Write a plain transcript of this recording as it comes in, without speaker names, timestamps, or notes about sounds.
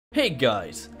Hey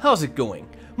guys, how's it going?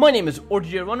 My name is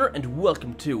RJ Runner and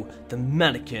welcome to The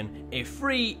Mannequin, a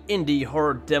free indie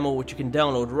horror demo which you can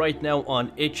download right now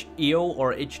on itch.io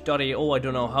or itch.io, I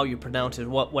don't know how you pronounce it,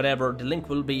 whatever, the link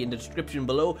will be in the description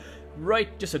below.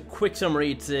 Right, just a quick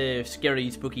summary, it's a scary,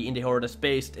 spooky indie horror that's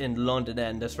based in London,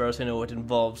 and as far as I know it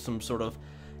involves some sort of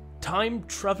time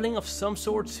travelling of some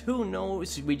sorts, who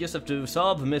knows, we just have to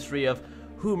solve the mystery of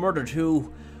who murdered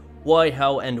who, why,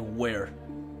 how and where.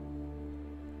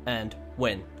 And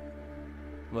when.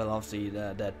 Well, obviously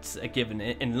that's a given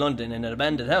in London in an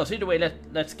abandoned house. Either way,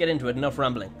 let's get into it, enough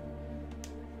rambling.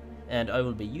 And I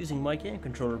will be using my game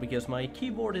controller because my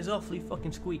keyboard is awfully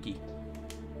fucking squeaky.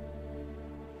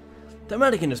 The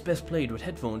Mannequin is best played with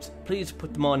headphones. Please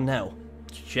put them on now.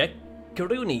 Check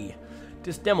Karuni.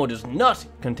 This demo does not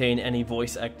contain any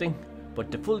voice acting,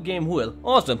 but the full game will.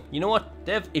 Awesome. You know what,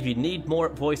 Dev? If you need more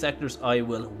voice actors, I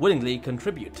will willingly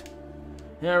contribute.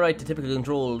 Alright, the typical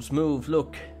controls: move,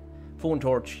 look, phone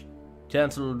torch,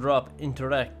 cancel, drop,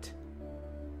 interact.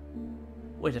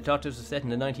 Wait, I thought this was set in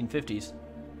the 1950s.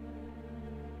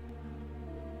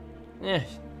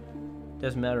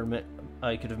 Doesn't matter,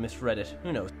 I could have misread it,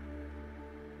 who knows.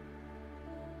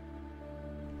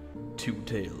 Two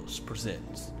Tales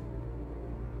presents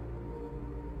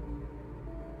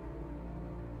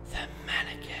The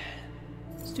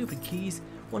Mannequin. Stupid keys,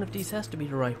 one of these has to be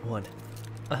the right one.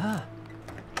 Aha!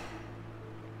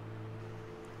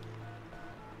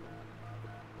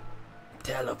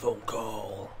 Telephone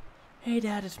call. Hey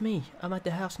Dad, it's me. I'm at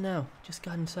the house now. Just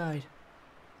got inside.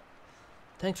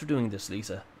 Thanks for doing this,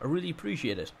 Lisa. I really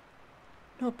appreciate it.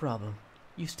 No problem.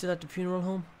 You still at the funeral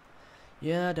home?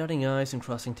 Yeah, dotting I's and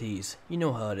crossing T's. You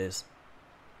know how it is.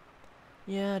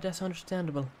 Yeah, that's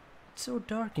understandable. It's so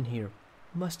dark in here.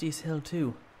 Musty as hell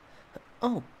too.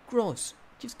 Oh, gross.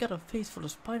 Just got a face full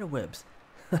of spider webs.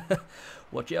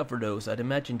 Watch out for those. I'd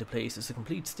imagine the place is a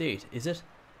complete state, is it?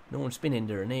 No one's been in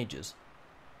there in ages.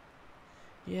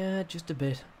 Yeah, just a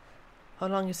bit. How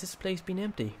long has this place been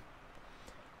empty?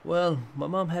 Well, my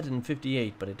mom had it in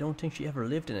 '58, but I don't think she ever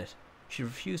lived in it. She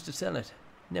refused to sell it.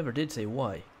 Never did say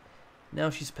why. Now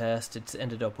she's passed, it's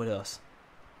ended up with us.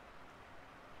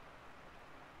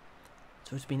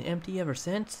 So it's been empty ever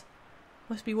since?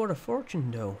 Must be worth a fortune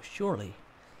though, surely.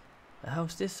 A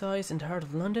house this size in the heart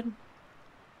of London?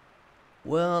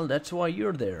 Well, that's why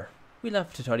you're there. We'll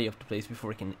have to tidy up the place before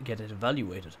we can get it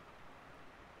evaluated.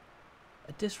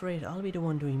 At this rate, I'll be the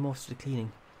one doing most of the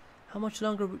cleaning. How much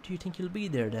longer do you think you'll be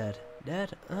there, Dad?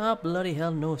 Dad? Ah, bloody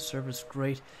hell, no, service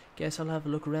great. Guess I'll have a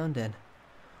look around then.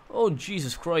 Oh,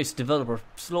 Jesus Christ, developer,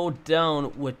 slow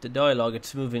down with the dialogue.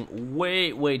 It's moving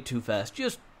way too fast.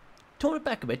 Just tone it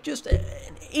back a bit, just an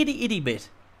itty bit.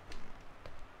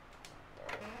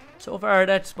 So far,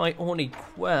 that's my only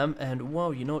qualm, and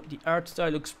wow, you know, the art style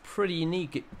looks pretty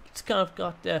unique. It's kind of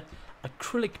got the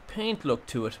acrylic paint look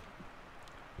to it,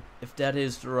 if that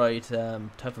is the right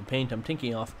type of paint I'm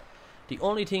thinking of. The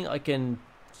only thing I can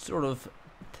sort of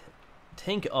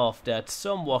think of that's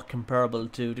somewhat comparable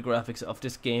to the graphics of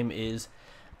this game is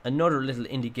another little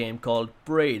indie game called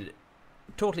Braid.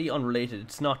 Totally unrelated,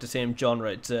 it's not the same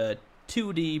genre, it's a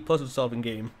 2D puzzle solving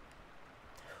game,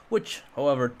 which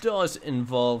however does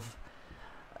involve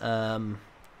time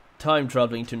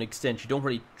traveling to an extent. You don't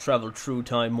really travel through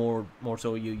time, more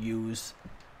so you use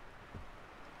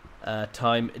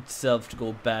time itself to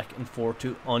go back and forth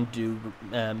to undo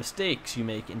mistakes you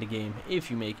make in the game,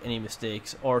 if you make any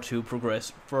mistakes, or to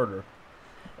progress further.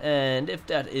 And if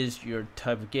that is your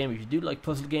type of game, if you do like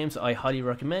puzzle games, I highly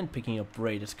recommend picking up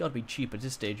Braid. It's got to be cheap at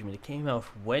this stage. I mean, it came out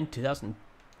when,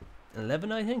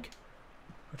 2011 I think,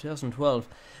 or 2012,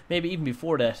 maybe even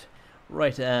before that.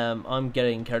 Right, I'm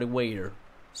getting carried away here.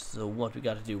 So what we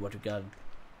got to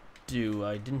do,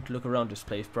 I didn't look around this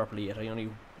place properly yet, I only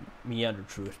meandered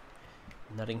through it.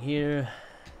 Nothing here,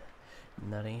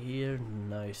 nothing here.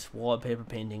 Nice wallpaper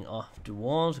painting off the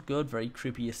walls, good, very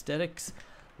creepy aesthetics,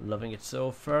 loving it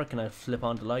so far. Can I flip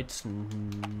on the lights?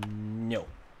 No.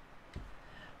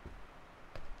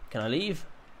 Can I leave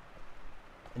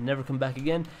and never come back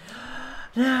again?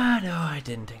 No, I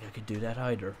didn't think I could do that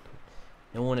either.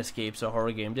 No one escapes a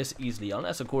horror game this easily,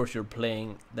 unless of course you're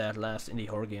playing that last indie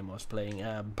horror game I was playing,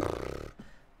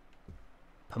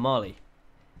 Pamali.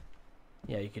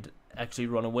 Yeah, you could actually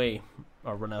run away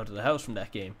or run out of the house from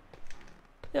that game.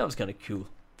 That was kind of cool,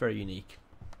 very unique.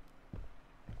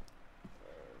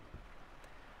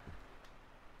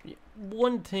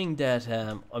 One thing that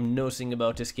I'm noticing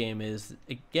about this game is,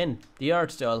 again, the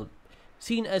art style.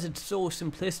 Seen as it's so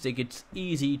simplistic, it's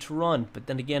easy to run, but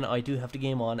then again, I do have the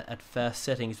game on at fast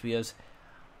settings because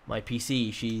my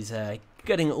PC, she's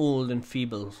getting old and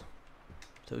feeble.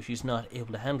 so she's not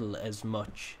able to handle as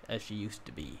much as she used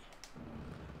to be.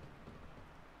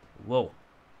 Whoa.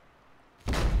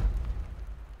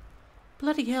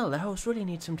 Bloody hell, the house really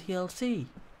needs some TLC.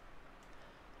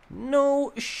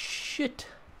 No shit.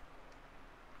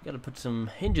 Gotta put some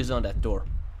hinges on that door.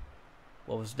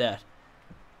 What was that?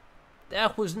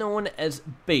 That was known as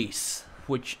base,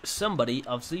 which somebody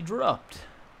obviously dropped.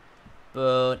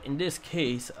 But in this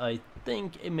case, I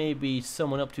think it may be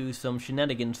someone up to some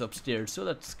shenanigans upstairs. So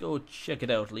let's go check it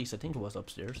out. At least I think it was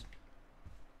upstairs.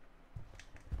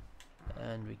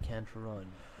 And we can't run.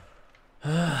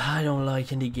 I don't like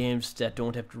indie games that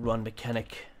don't have to run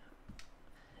mechanic.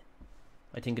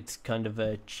 I think it's kind of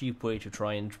a cheap way to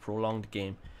try and prolong the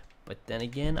game. But then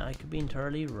again, I could be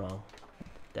entirely wrong.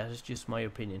 That is just my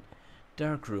opinion.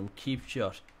 Dark room, keep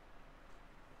shut.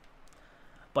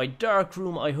 By dark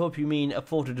room, I hope you mean a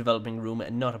photo developing room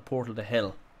and not a portal to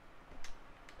hell.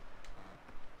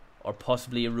 Or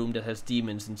possibly a room that has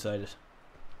demons inside it.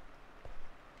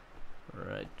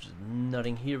 Right, there's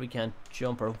nothing here. We can't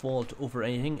jump or vault over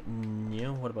anything.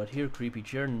 No, what about here? Creepy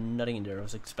chair, nothing in there. I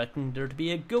was expecting there to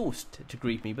be a ghost to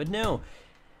greet me, but no.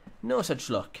 No such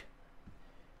luck.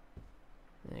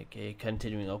 Okay,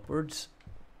 continuing upwards.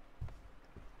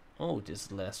 Oh, this is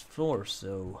the last floor,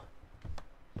 so...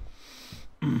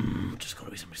 just gonna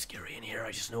be something scary in here,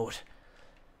 I just know it.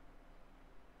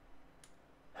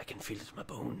 I can feel it in my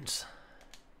bones.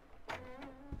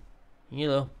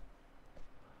 Hello.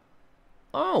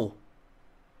 Oh!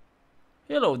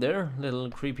 Hello there,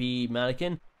 little creepy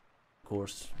mannequin. Of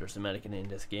course, there's a mannequin in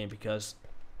this game because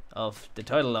of the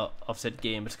title of said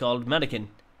game. It's called Mannequin.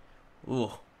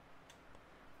 Ooh.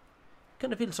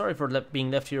 Kind of feel sorry for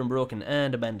being left here and broken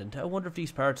and abandoned. I wonder if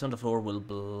these parts on the floor will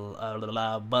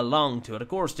belong to it. Of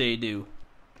course they do.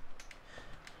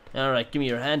 Alright, give me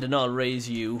your hand and I'll raise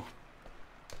you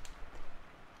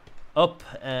up,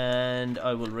 and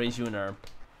I will raise you an arm.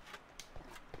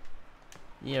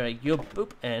 Yeah, right, you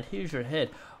boop, and here's your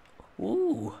head.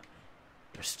 Ooh,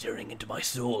 you're staring into my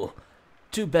soul.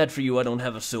 Too bad for you, I don't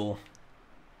have a soul.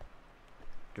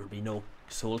 There'll be no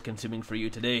soul consuming for you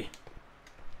today.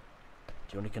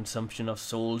 The only consumption of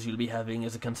souls you'll be having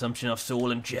is a consumption of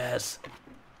soul and jazz.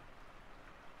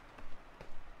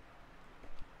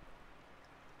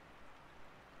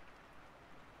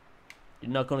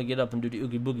 You're not going to get up and do the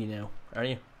oogie boogie now, are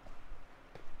you?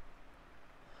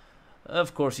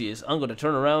 Of course he is. I'm going to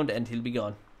turn around and he'll be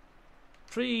gone.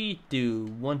 3, 2,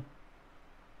 1.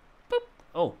 Boop.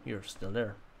 Oh, you're still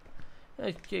there.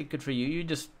 Okay, good for you. You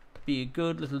just be a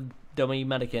good little dummy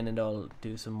mannequin and I'll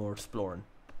do some more exploring.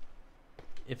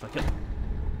 If I can.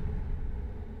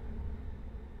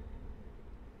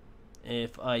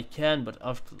 If I can, but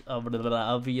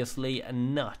obviously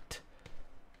not.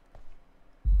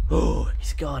 Oh,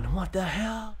 he's gone. What the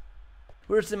hell?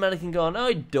 Where's the mannequin gone?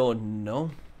 I don't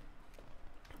know.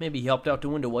 Maybe he hopped out the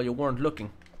window while you weren't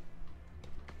looking.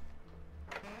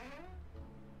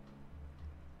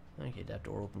 Okay, that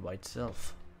door opened by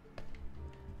itself.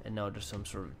 And now there's some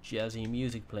sort of jazzy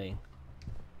music playing.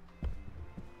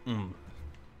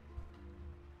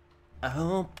 I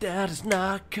hope that it's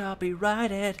not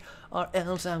copyrighted, or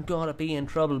else I'm gonna be in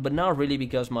trouble. But not really,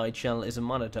 because my channel isn't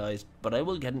monetized. But I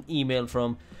will get an email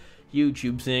from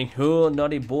YouTube saying, "Oh,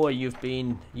 naughty boy, you've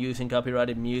been using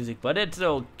copyrighted music." But it's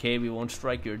okay, we won't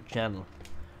strike your channel.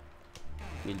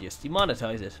 We'll just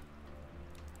demonetize it.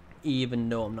 Even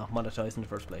though I'm not monetized in the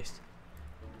first place.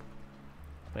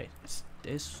 Wait, is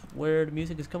this where the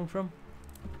music is coming from?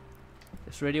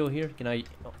 This radio here? Can I...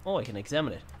 Oh, I can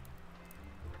examine it.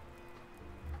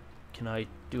 Can I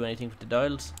do anything with the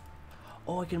dials?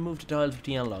 Oh, I can move the dials with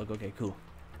the analog. Okay, cool.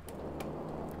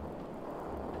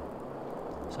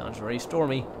 Sounds very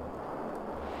stormy.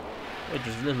 Wait,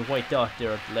 there's a little white dot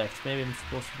there at the left. Maybe I'm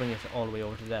supposed to bring it all the way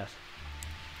over to that.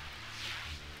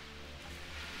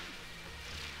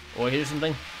 Oh, I hear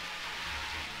something.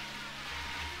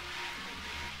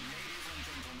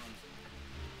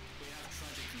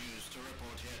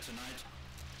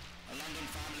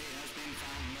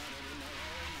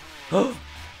 Oh!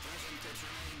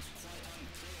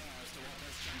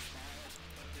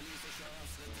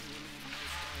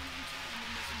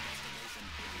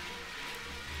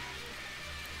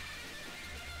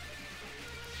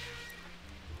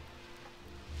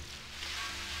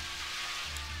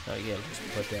 Oh yeah, just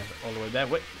put that all the way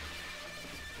back. Wait.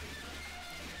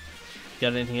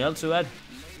 Got anything else to add?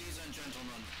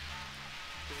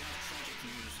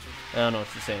 Oh no,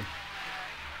 it's the same.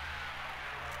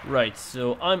 Right,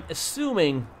 so I'm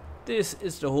assuming this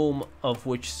is the home of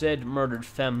which said murdered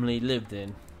family lived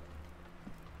in.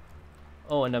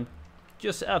 Oh, and I'm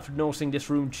just after noticing this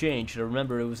room changed, I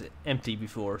remember it was empty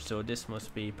before, so this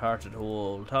must be part of the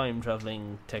whole time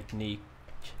traveling technique,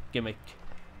 gimmick,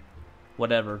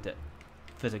 whatever, the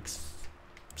physics,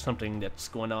 something that's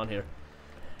going on here.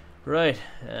 Right,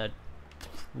 oh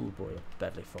boy, I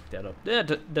badly fucked that up.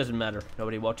 That doesn't matter,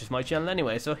 nobody watches my channel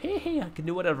anyway, so hey, I can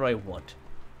do whatever I want.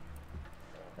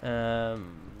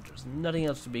 There's nothing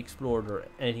else to be explored or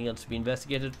anything else to be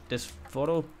investigated. This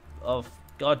photo of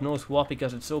God knows what,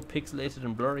 because it's so pixelated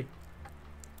and blurry.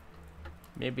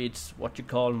 Maybe it's what you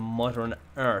call modern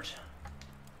art.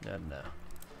 No.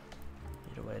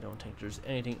 Either way, I don't think there's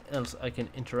anything else I can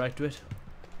interact with.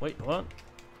 Wait, what?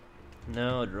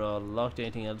 No, they're all locked.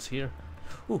 Anything else here?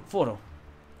 Ooh, photo.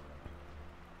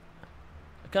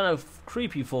 A kind of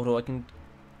creepy photo. I can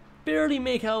barely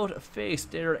make out a face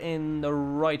there in the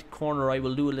right corner. I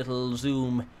will do a little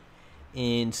zoom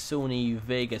in Sony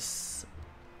Vegas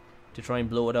to try and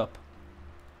blow it up.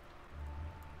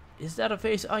 Is that a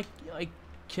face? I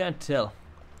can't tell.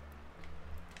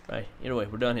 Right, either way,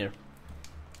 we're done here.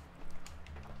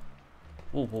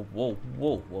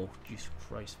 Whoa. Jesus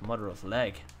Christ, mother of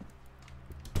lag.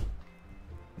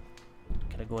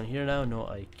 Can I go in here now? No,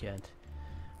 I can't.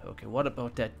 Okay, what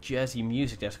about that jazzy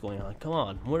music that's going on? Come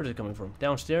on, where is it coming from?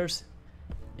 Downstairs?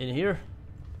 In here?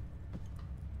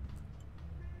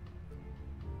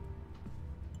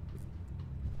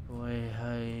 Boy,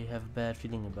 I have a bad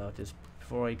feeling about this.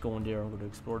 Before I go in there, I'm going to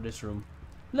explore this room.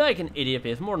 Like an idiot,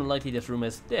 because more than likely this room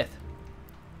has death.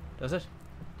 Does it?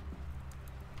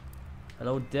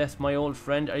 Hello, death, my old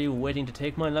friend. Are you waiting to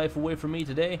take my life away from me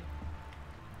today?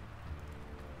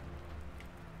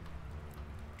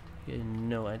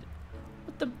 No, what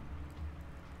the?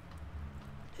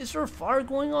 Is there a fire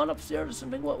going on upstairs or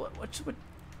something? What's with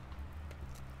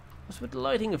the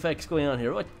lighting effects going on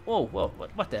here? What? Whoa,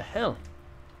 what the hell?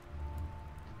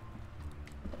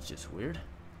 That's just weird.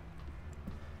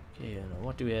 Okay, now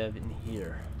what do we have in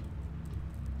here?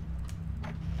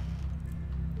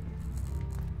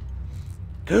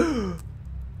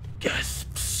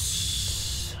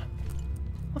 Gasps!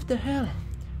 What the hell?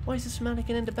 Why is this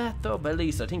mannequin in the bathtub? At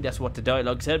least I think that's what the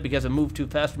dialogue said, because it moved too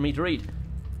fast for me to read.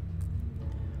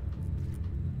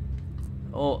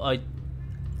 Oh, I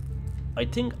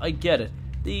think I get it.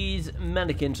 These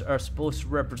mannequins are supposed to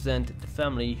represent the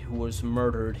family who was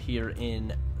murdered here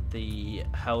in the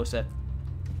house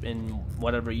in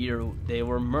whatever year they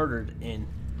were murdered in.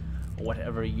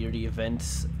 Whatever year the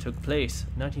events took place.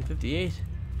 1958?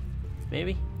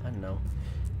 Maybe? I don't know.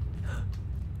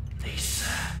 Lisa.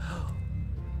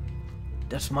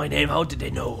 That's my name. How did they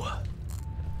know?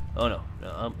 Oh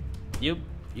no. You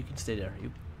can stay there. You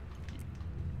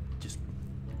just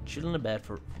chill in the bed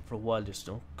for a while. Just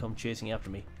don't come chasing after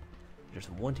me. There's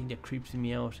one thing that creeps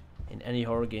me out in any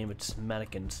horror game. It's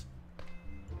mannequins.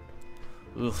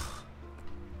 Ugh.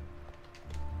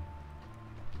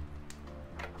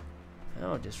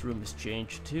 Oh, this room has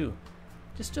changed too.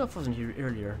 This stuff wasn't here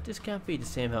earlier. This can't be the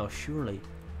same house, surely.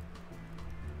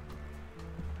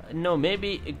 No,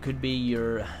 maybe it could be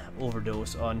your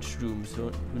overdose on shrooms.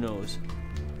 Who knows?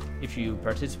 If you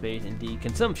participate in the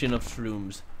consumption of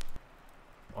shrooms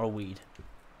or weed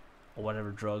or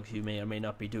whatever drugs you may or may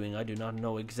not be doing, I do not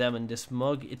know. Examine this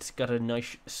mug. It's got a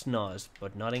nice snaz,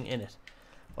 but nothing in it.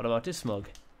 What about this mug?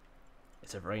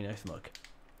 It's a very nice mug.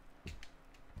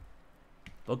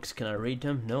 Books, can I read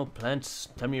them? No. Plants,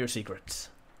 tell me your secrets.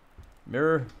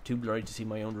 Mirror, too blurry to see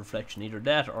my own reflection. Either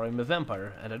that or I'm a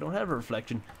vampire and I don't have a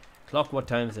reflection. Clock, what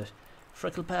time is it?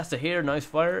 Freckle pasta here, nice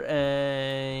fire.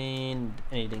 And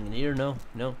anything in here? No.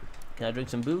 Can I drink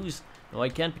some booze? No, I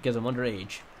can't because I'm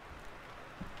underage.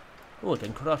 Oh,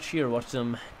 then crotch here, watch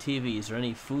some TV. Is there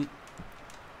any food?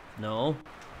 No.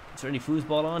 Is there any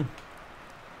foosball on?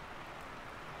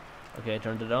 Okay, I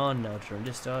turned it on. Now turn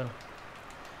this dial.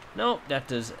 No, that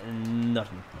does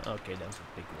nothing. Okay, that's a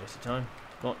big waste of time.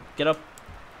 Come on, get up.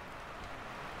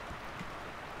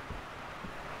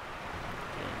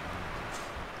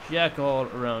 Jack all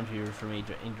around here for me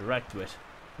to interact with.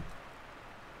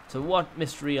 So what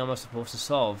mystery am I supposed to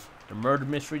solve? The murder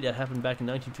mystery that happened back in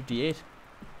 1958?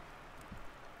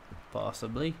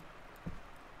 Possibly.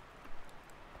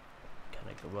 Can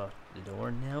I go out the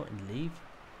door now and leave?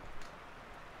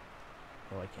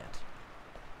 Oh, I can't.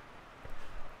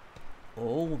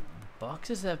 Oh,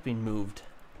 boxes have been moved.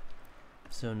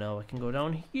 So now I can go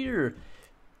down here.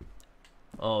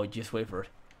 Oh, just wait for it.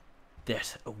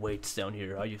 That awaits down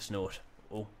here. I just know it.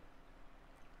 Oh.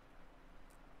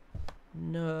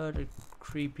 Another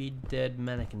creepy dead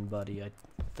mannequin body, I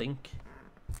think.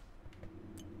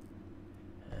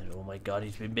 And oh my god,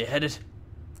 he's been beheaded.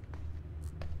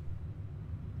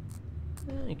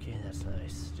 Okay, that's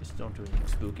nice. Just don't do anything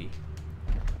spooky.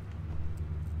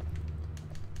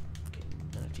 Okay,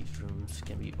 none of these rooms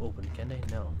can be opened, can they?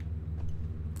 No.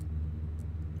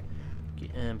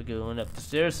 Okay, and we're going up the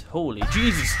stairs. Holy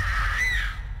Jesus!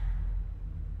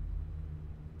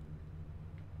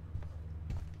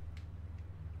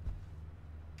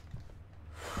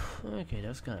 Okay,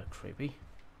 that's kind of creepy.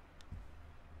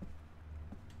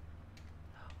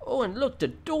 Oh, and look, the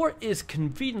door is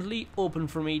conveniently open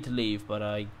for me to leave, but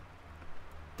I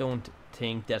don't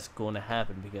think that's going to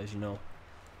happen because, you know,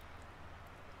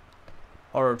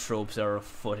 horror tropes are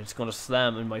afoot. It's going to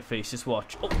slam in my face. Just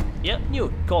watch. Oh, yeah,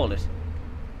 you called it.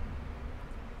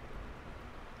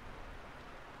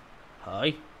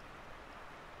 Hi.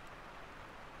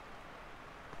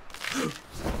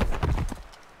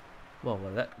 Well,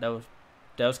 that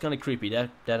was kind of creepy.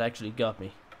 That actually got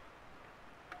me.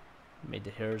 Made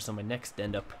the hairs on my neck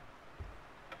stand up.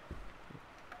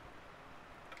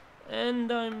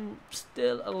 And I'm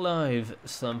still alive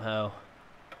somehow.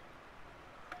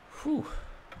 Whew.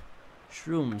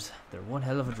 Shrooms, they're one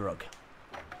hell of a drug.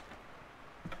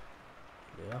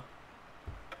 Yeah.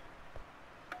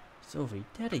 Sophie,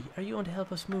 Daddy, are you going to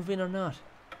help us move in or not?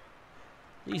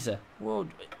 Lisa, whoa.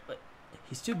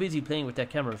 He's too busy playing with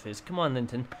that camera of his. Come on,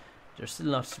 Linton. There's still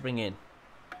lots to bring in.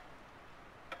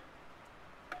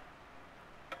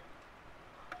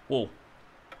 Whoa.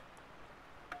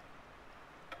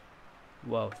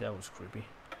 Wow, that was creepy.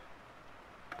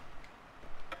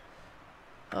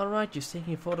 Alright, just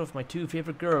taking a photo of my two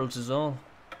favourite girls is all.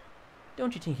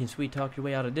 Don't you think you can sweet talk your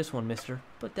way out of this one, mister?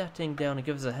 Put that thing down and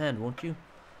give us a hand, won't you?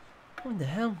 What the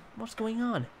hell? What's going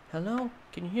on? Hello?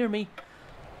 Can you hear me?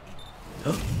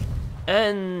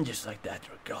 And just like that,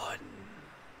 they're gone.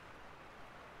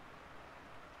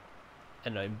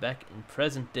 And I'm back in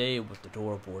present day with the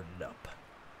door boarded up.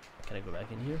 Can I go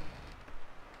back in here?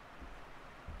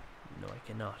 No, I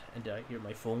cannot. And did I hear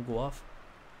my phone go off?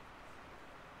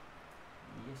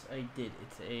 Yes, I did.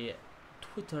 It's a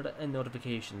Twitter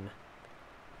notification.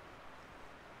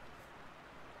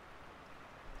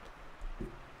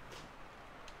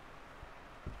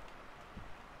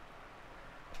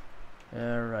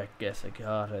 Alright, guess I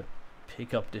gotta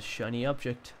pick up this shiny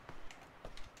object.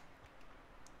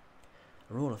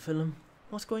 A roll of film?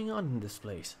 What's going on in this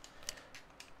place?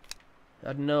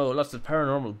 I don't know, lots of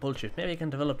paranormal bullshit. Maybe I can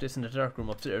develop this in the dark room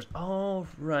upstairs. Oh,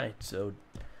 right, so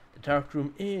the dark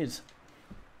room is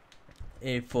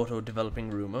a photo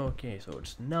developing room. Okay, so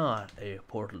it's not a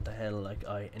portal to hell like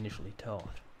I initially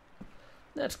thought.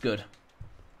 That's good.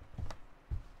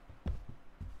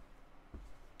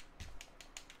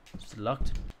 Still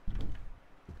locked.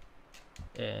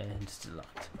 And still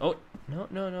locked. Oh,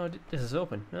 no, this is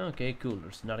open. Okay, cool,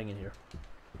 there's nothing in here.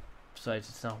 Besides,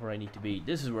 it's not where I need to be.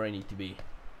 This is where I need to be.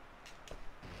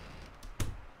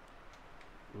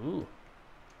 Ooh.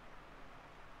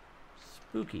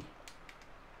 Spooky.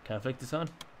 Can I flick this on?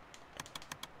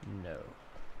 No.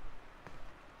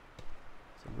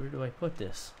 So where do I put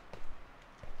this?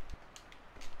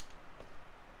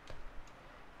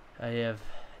 I have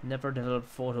never developed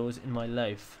photos in my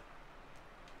life,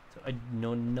 so I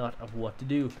know not of what to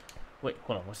do. Wait,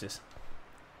 hold on, what's this?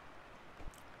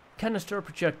 Canister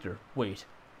projector. Wait.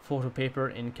 Photo paper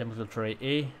in chemical tray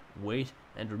A. Wait.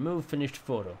 And remove finished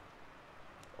photo.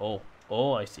 Oh,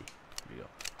 I see. Here we go.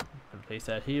 I'll place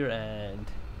that here and...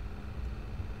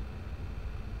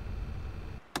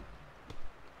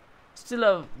 Still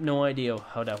have no idea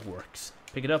how that works.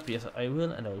 Pick it up, yes I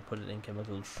will, and I will put it in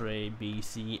chemical tray B,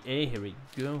 C, A. Here we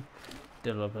go.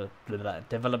 Develop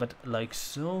it like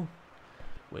so.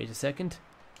 Wait a second.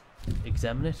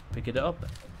 Examine it. Pick it up.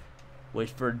 Wait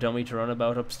for a dummy to run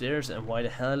about upstairs. And why the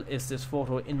hell is this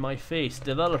photo in my face?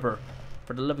 Developer,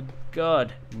 for the love of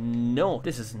God, no,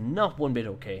 this is not one bit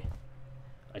okay.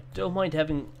 I don't mind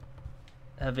having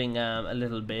a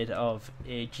little bit of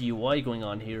a GUI going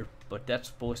on here, but that's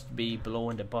supposed to be below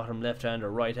in the bottom left hand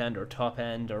or right hand or top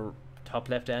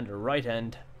left hand or right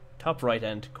hand, top right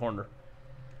hand corner.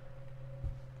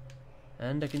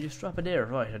 And I can just drop it there.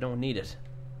 Right, I don't need it.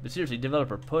 But seriously,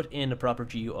 developer, put in a proper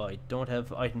GUI. Don't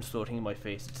have items floating in my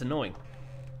face. It's annoying.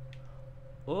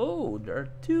 Oh, there are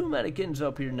two mannequins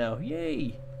up here now.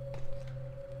 Yay!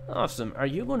 Awesome. Are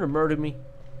you going to murder me?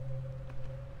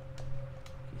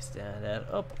 You stand that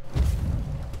up.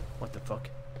 What the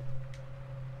fuck?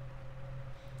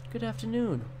 Good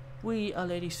afternoon. We are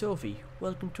Lady Sophie.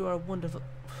 Welcome to our wonderful...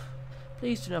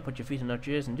 Please do not put your feet in our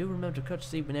chairs and do remember to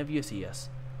courtesy whenever you see us.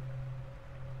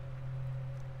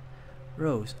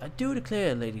 Rose, I do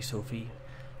declare, Lady Sophie,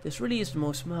 this really is the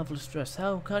most marvellous dress.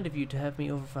 How kind of you to have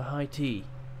me over for high tea.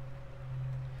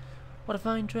 What a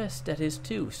fine dress that is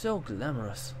too, so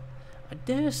glamorous. I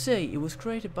dare say it was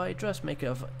created by a dressmaker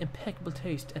of impeccable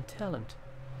taste and talent.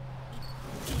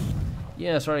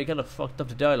 Yeah, sorry, I kind of fucked up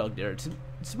the dialogue there.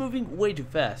 It's moving way too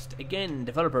fast. Again,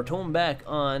 developer, tone back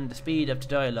on the speed of the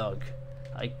dialogue.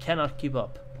 I cannot keep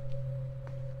up.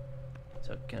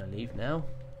 So, can I leave now?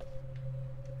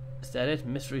 Is that it?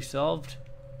 Mystery solved?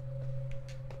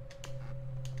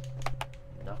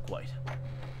 Not quite.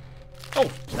 Oh,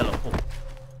 hello. Oh.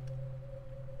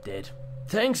 Dead.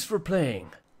 Thanks for playing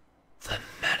The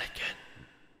Mannequin.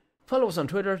 Follow us on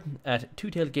Twitter at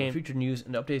TwoTailGame for future news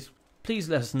and updates. Please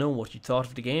let us know what you thought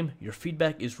of the game. Your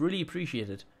feedback is really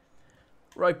appreciated.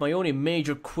 Right, my only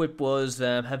major quip was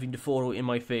having the photo in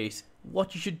my face.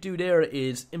 What you should do there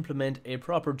is implement a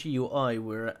proper GUI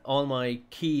where all my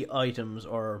key items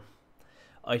or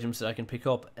items that I can pick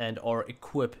up and or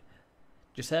equip,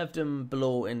 just have them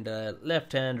below in the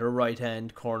left hand or right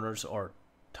hand corners, or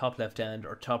top left hand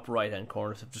or top right hand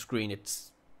corners of the screen.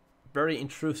 It's very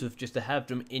intrusive just to have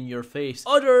them in your face.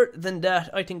 Other than that,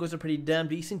 I think it was a pretty damn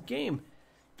decent game.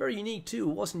 Very unique too.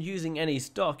 Wasn't using any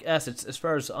stock assets as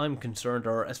far as I'm concerned,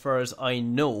 or as far as I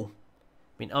know.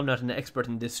 I mean, I'm not an expert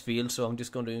in this field, so I'm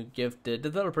just going to give the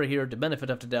developer here the benefit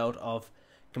of the doubt of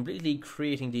completely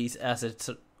creating these assets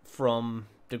from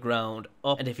the ground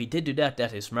up. And if he did do that,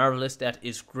 that is marvelous, that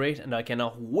is great, and I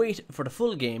cannot wait for the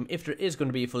full game. If there is going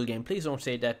to be a full game, please don't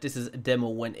say that this is a demo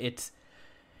when it's,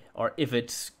 or if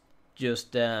it's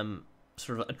just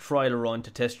sort of a trial run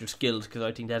to test your skills, because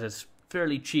I think that is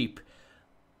fairly cheap.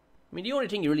 I mean, the only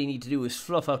thing you really need to do is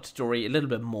fluff out the story a little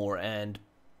bit more, and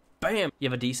bam, you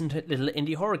have a decent little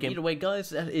indie horror game. Either way, guys,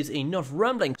 that is enough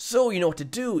rambling. So you know what to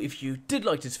do. If you did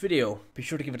like this video, be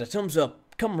sure to give it a thumbs up,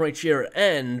 comment, rate, share,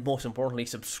 and most importantly,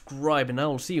 subscribe, and I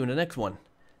will see you in the next one.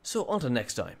 So until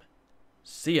next time,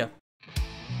 see ya.